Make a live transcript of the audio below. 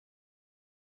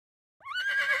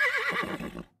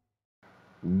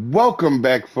Welcome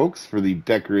back, folks, for the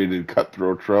decorated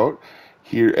cutthroat trout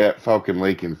here at Falcon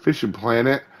Lake and Fishing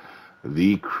Planet,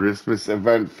 the Christmas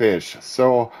event fish.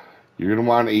 So you're gonna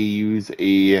want to use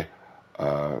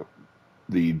uh,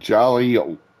 the Jolly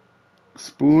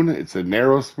spoon. It's a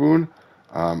narrow spoon,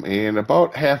 and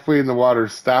about halfway in the water,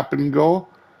 stop and go.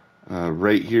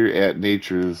 Right here at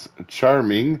Nature's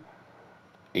Charming,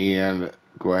 and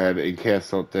go ahead and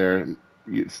cast out there.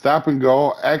 Stop and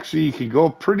go. Actually, you can go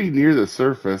pretty near the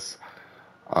surface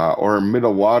or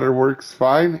middle water works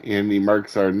fine. And the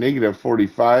marks are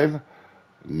 -45,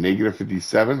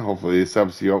 -57. Hopefully this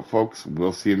helps you out, folks.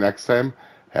 We'll see you next time.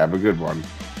 Have a good one.